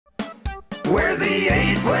We're the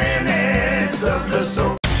 8 planets of the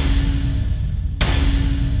solar.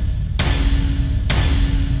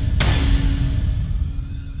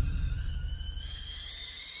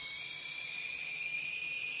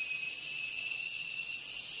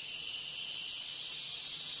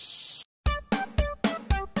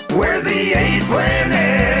 We're the 8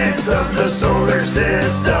 planets of the solar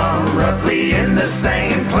system, roughly in the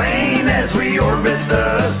same plane as we orbit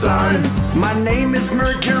the sun. My name is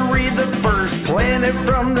Mercury, the first planet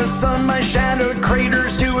from the sun. My shadowed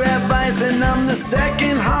craters do have ice, and I'm the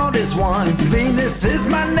second hottest one. Venus is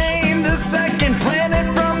my name, the second planet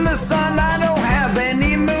from the sun. I don't have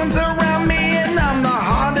any moons around me, and I'm the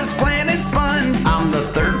hottest planet spun. I'm the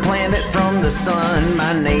third planet from the sun.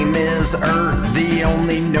 My name is Earth, the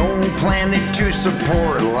only known planet to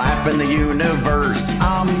support life in the universe.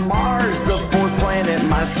 I'm Mars, the fourth planet.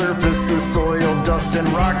 My surface is soil, dust, and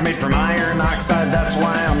rock made from iron oxide. That's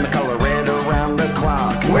why I'm the color red around the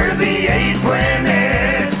clock. We're the 8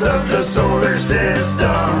 planets of the solar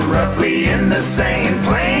system, roughly in the same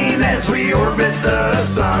plane as we orbit the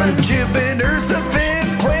sun. Jupiter's the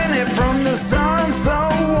 5th planet from the sun, so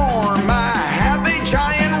warm. I have a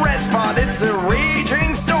giant red spot, it's a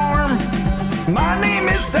raging storm. My name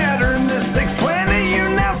is Saturn, the 6th planet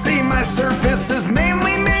you now see. My surface is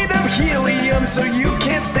mainly made of helium, so you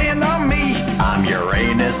can't stand on me. I'm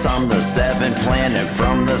Uranus, I'm the 7th planet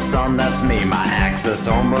from the sun, that's me. My axis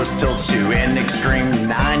almost tilts to an extreme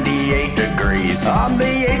 98 degrees. I'm the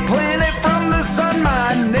 8th planet from the sun,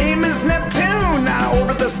 my name is Neptune. I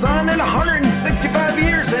orbit the sun in 165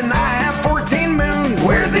 years, and I have 14 moons.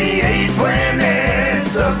 We're the 8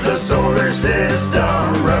 planets of the solar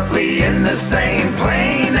system, roughly in the same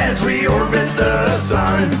plane as we orbit the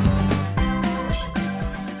sun.